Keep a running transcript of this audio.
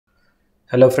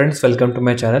Hello friends, welcome to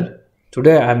my channel.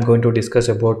 Today I am going to discuss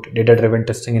about data-driven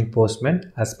testing in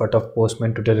Postman as part of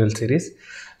Postman tutorial series.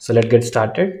 So let's get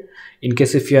started. In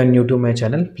case if you are new to my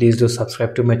channel, please do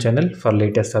subscribe to my channel for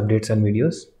latest updates and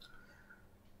videos.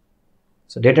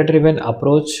 So data-driven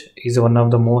approach is one of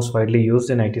the most widely used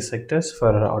in IT sectors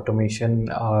for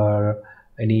automation or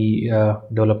any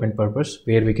development purpose,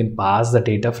 where we can pass the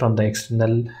data from the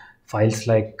external files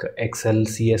like Excel,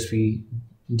 CSV,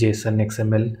 JSON,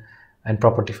 XML, and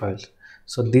property files.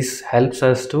 So this helps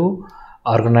us to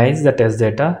organize the test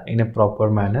data in a proper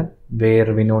manner,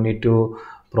 where we no need to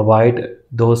provide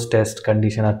those test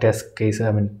condition or test case,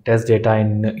 test data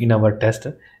in our test,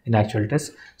 in actual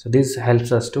test. So this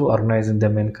helps us to organize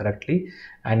them in correctly,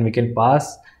 and we can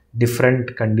pass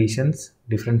different conditions,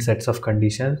 different sets of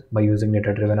conditions by using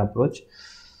data driven approach.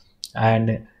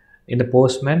 And in the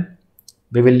Postman,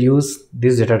 we will use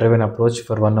this data driven approach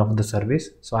for one of the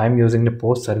service. So I'm using the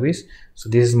post service. So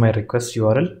this is my request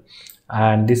URL,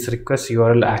 and this request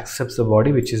URL accepts the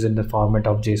body which is in the format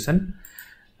of JSON.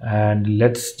 And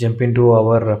let's jump into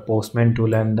our Postman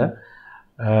tool and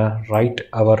write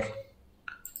our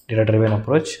data driven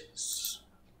approach.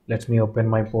 Let me open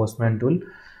my Postman tool.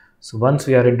 So once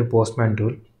we are into Postman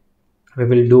tool, we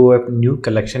will do a new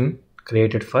collection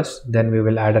created first, then we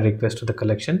will add a request to the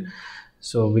collection.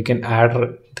 So we can add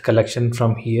the collection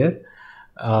from here,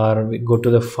 or we go to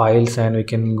the files and we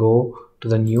can go to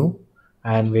the new,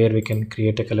 and where we can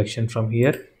create a collection from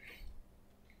here.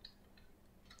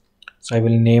 So I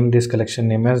will name this collection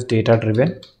name as data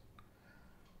driven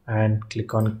and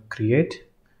click on create.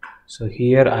 So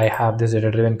here I have this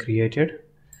data driven created.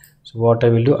 So what I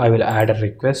will do, I will add a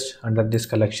request under this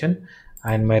collection,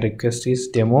 and my request is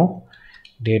demo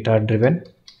data driven,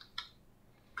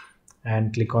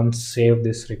 and click on save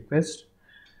this request.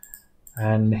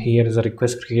 And here is a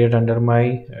request created under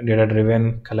my data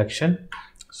driven collection.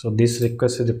 So this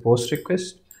request is the post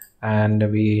request,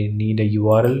 and we need a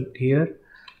URL here,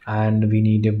 and we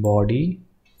need a body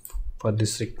for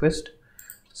this request.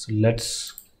 So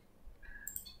let's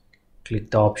click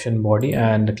the option body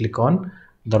and click on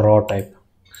the raw type.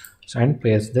 So and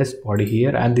paste this body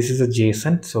here, and this is a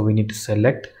JSON, so we need to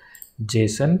select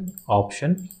JSON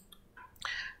option,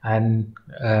 and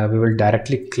we will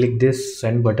directly click this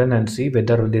send button and see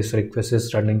whether this request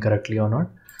is running correctly or not.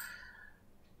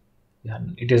 Yeah,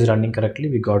 it is running correctly.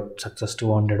 We got success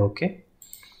 200. Okay,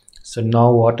 so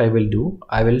now what I will do,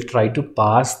 I will try to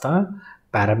pass the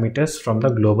parameters from the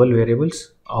global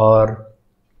variables,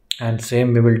 and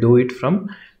same we will do it from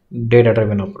data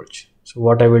driven approach. So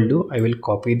what I will do, I will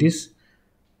copy this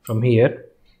from here,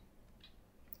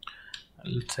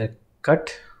 let's say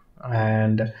cut,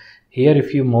 and here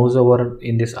if you mouse over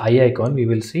in this eye icon, we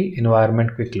will see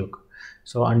environment quick look.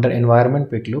 So under environment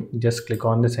quick look, just click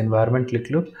on this environment quick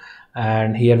look,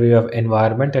 and here we have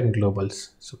environment and globals.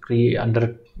 So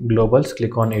under globals,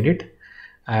 click on edit,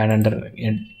 and under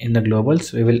in the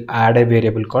globals we will add a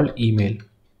variable called email,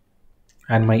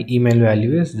 and my email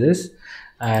value is this.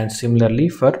 And similarly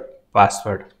for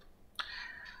password,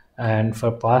 and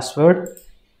for password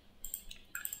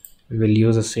we will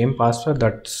use the same password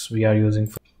that we are using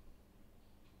for.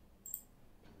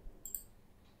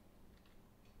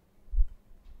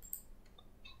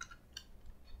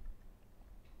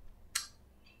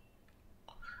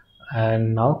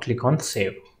 And now click on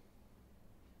save.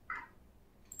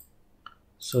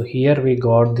 So here we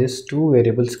got these two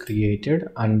variables created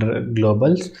under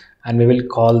globals, and we will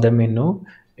call them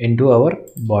into our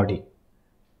body.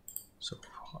 So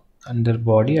under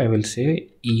body I will say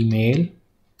email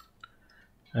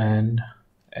and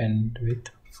end with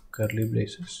curly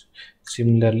braces.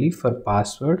 Similarly for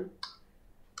password,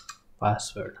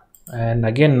 and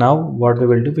again now what we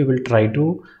will do, we will try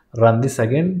to run this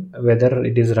again whether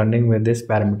it is running with these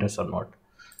parameters or not.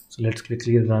 So let's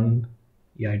quickly run.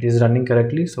 Yeah, it is running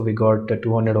correctly, so we got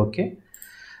 200. Okay,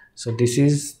 so this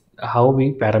is how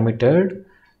we parametered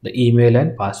the email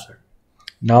and password.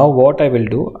 Now what I will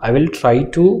do, I will try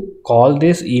to call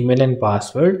this email and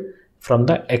password from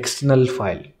the external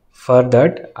file. For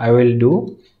that I will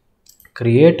do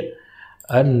create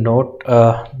a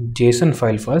JSON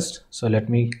file first. So let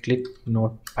me click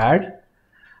notepad,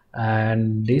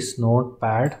 and this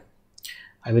notepad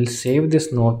I will save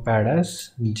this notepad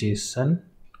as JSON.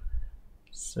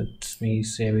 So let me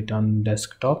save it on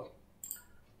desktop,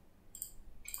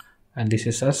 and this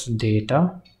is as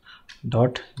data.json.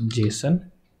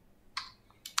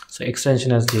 So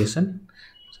extension as JSON.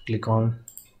 So click on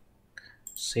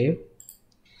save.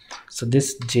 So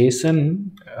this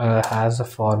JSON has a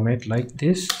format like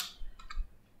this,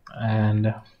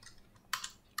 and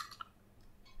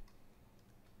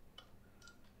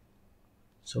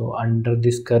So under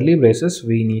this curly braces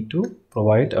we need to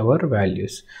provide our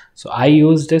values. So I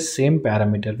use the same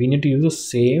parameter. We need to use the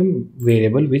same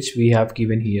variable which we have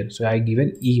given here. So I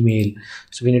given email,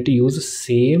 so we need to use the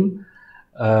same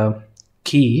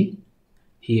key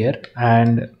here,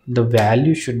 and the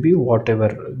value should be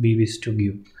whatever we wish to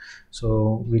give.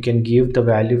 So we can give the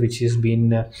value which is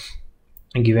been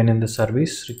given in the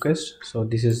service request. So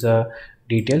this is the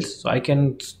details. So I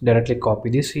can directly copy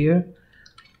this here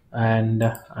and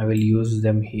I will use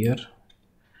them here,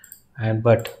 and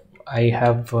but I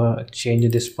have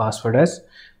changed this password as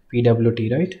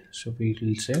pwt, right? So we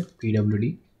will say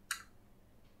pwd.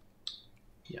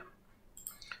 Yeah.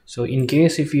 So in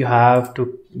case if you have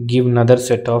to give another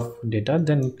set of data,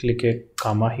 then click a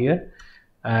comma here,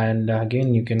 and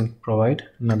again you can provide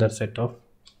another set of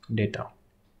data.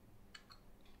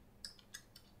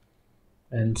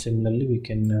 And similarly we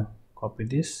can copy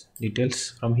this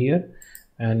details from here,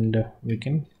 and we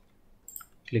can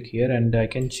click here, and I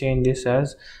can change this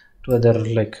as to other,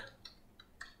 like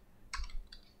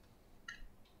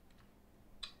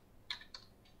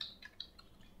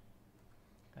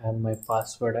and my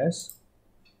password as.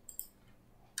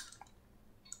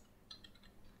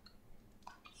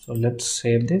 So let's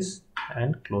save this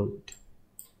and close it.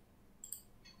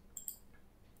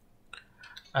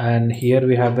 And here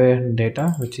we have a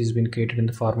data which has been created in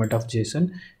the format of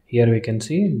JSON. Here we can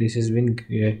see this has been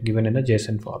given in the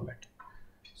JSON format.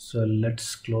 So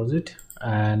let's close it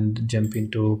and jump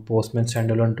into Postman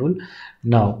standalone tool.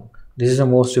 Now this is the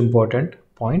most important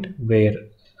point, where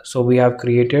so we have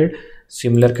created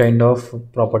similar kind of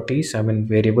properties, I mean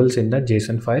variables in the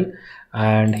JSON file,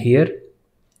 and here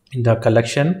in the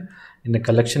collection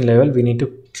level we need to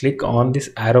click on this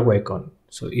arrow icon.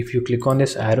 So if you click on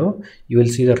this arrow, you will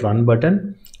see the run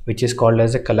button, which is called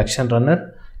as a collection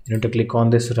runner. You need to click on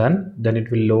this run, then it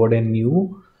will load a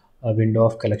new window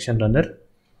of collection runner.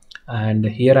 And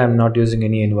here I am not using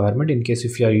any environment. In case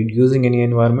if you are using any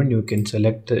environment, you can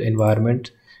select the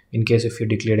environment in case if you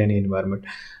declared any environment.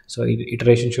 So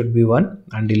iteration should be 1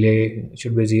 and delay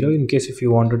should be 0. In case if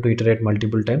you wanted to iterate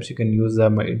multiple times, you can use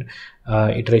the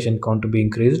iteration count to be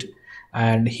increased.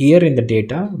 And here in the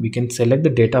data we can select the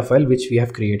data file which we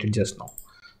have created just now.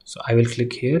 So I will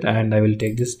click here and I will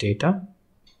take this data,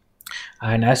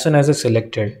 and as soon as I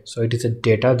selected, so it is a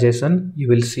data JSON, you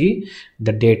will see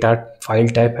the data file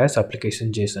type as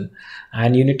application JSON,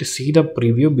 and you need to see the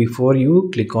preview before you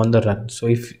click on the run. So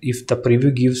if the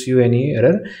preview gives you any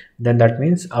error, then that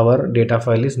means our data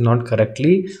file is not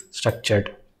correctly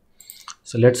structured.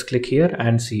 So let's click here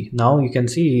and see. Now you can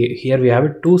see here we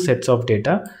have two sets of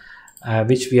data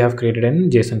which we have created in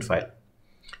JSON file.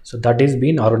 So that is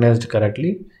being organized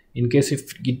correctly. In case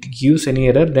if it gives any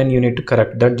error, then you need to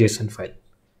correct that JSON file.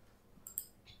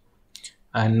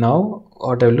 And now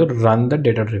what I will do, run the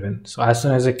data driven. So as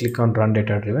soon as I click on run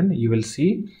data driven, you will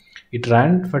see it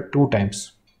ran for 2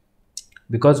 times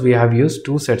because we have used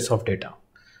 2 sets of data.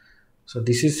 So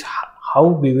this is how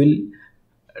we will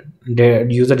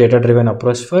use a data driven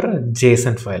approach for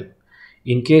JSON file.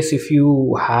 In case if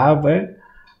you have a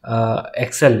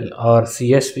Excel or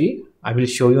CSV, I will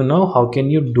show you now how can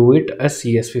you do it a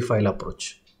CSV file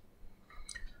approach.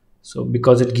 So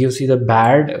because it gives you the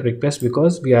bad request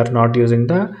because we are not using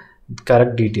the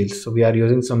correct details, so we are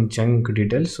using some junk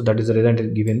details, so that is the reason it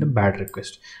is given the bad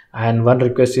request. And one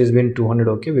request has been 200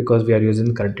 okay because we are using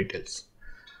the correct details.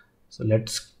 So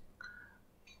let's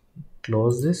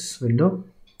close this window.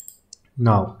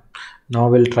 Now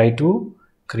we'll try to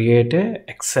create a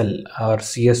Excel or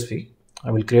CSV. I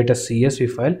will create a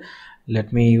CSV file.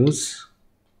 Let me use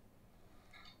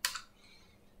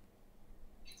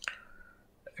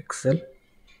Excel.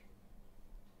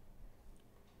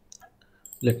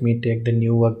 Let me take the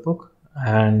new workbook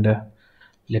and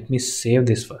let me save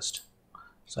this first.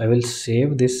 So I will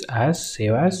save this as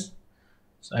save as.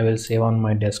 So I will save on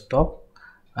my desktop,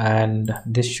 and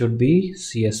this should be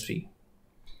CSV.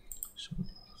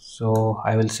 So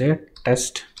I will say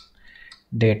test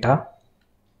data,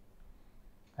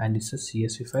 and it's a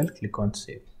CSV file. Click on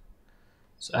save.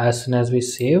 So as soon as we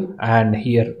save, and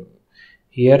here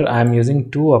I am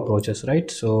using 2 approaches, right?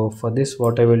 So for this,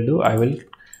 what I will do, I will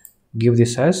give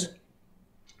this as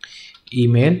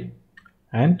email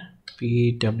and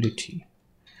pwt.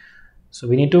 So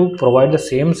we need to provide the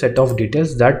same set of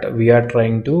details that we are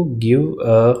trying to give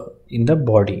in the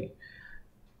body.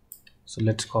 So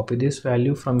let's copy this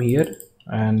value from here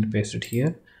and paste it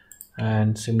here,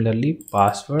 and similarly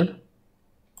password.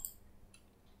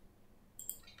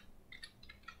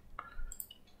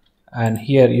 And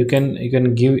here you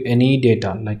can give any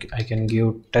data, like I can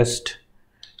give test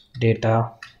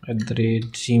data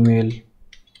 @gmail.com.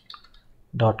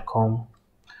 postman.com,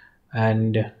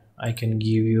 and I can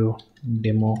give you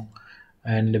demo,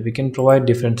 and we can provide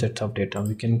different sets of data.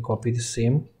 We can copy the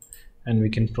same and we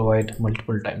can provide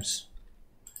multiple times.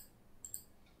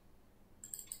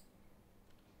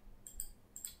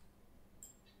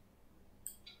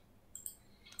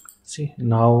 See,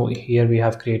 now here we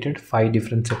have created 5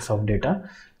 different sets of data.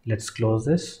 Let's close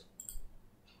this.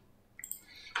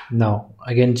 Now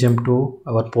again jump to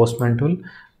our Postman tool.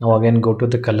 Now again go to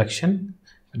the collection.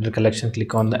 Under collection,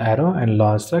 click on the arrow and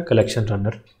launch the collection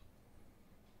runner.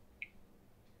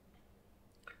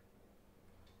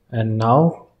 And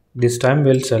now this time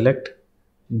we'll select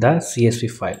the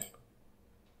CSV file.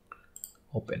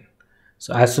 Open.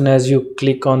 So as soon as you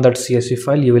click on that CSV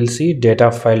file, you will see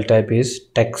data file type is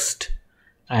text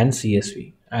and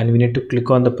CSV, and we need to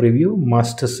click on the preview.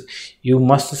 You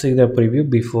must see the preview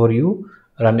before you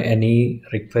run any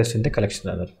request in the collection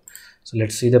runner. So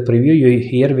let's see the preview.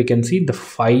 Here we can see the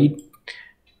 5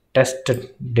 test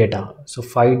data. So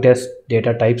 5 test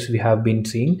data types we have been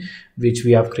seeing, which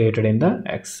we have created in the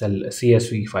Excel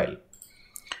CSV file.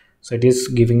 So it is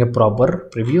giving a proper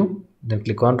preview. Then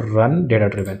click on run data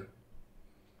driven.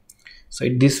 So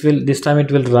this time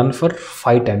it will run for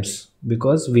 5 times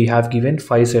because we have given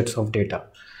 5 sets of data.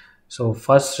 So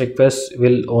first request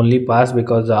will only pass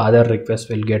because the other request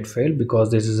will get failed,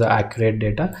 because this is accurate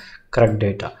data, correct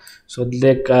data. So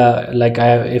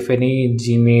if any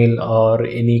Gmail or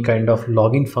any kind of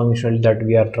login function that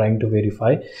we are trying to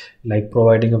verify, like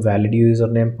providing a valid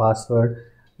username, password,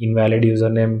 invalid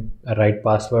username, right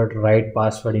password,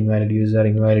 invalid user,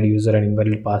 and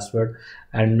invalid password,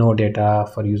 and no data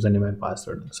for username and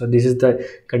password. So this is the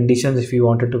conditions. If you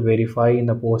wanted to verify in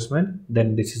the Postman,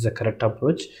 then this is the correct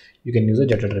approach. You can use a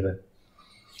data driven,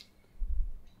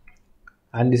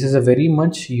 and this is a very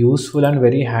much useful and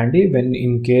very handy when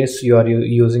in case you are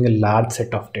using a large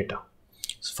set of data.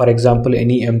 So for example,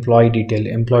 any employee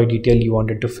detail you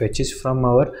wanted to fetch it from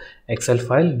our Excel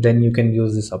file, then you can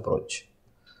use this approach.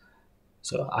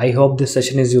 So I hope this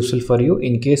session is useful for you.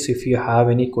 In case if you have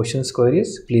any questions,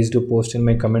 queries, please do post in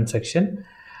my comment section,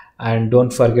 and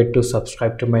don't forget to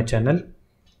subscribe to my channel.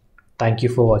 Thank you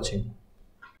for watching.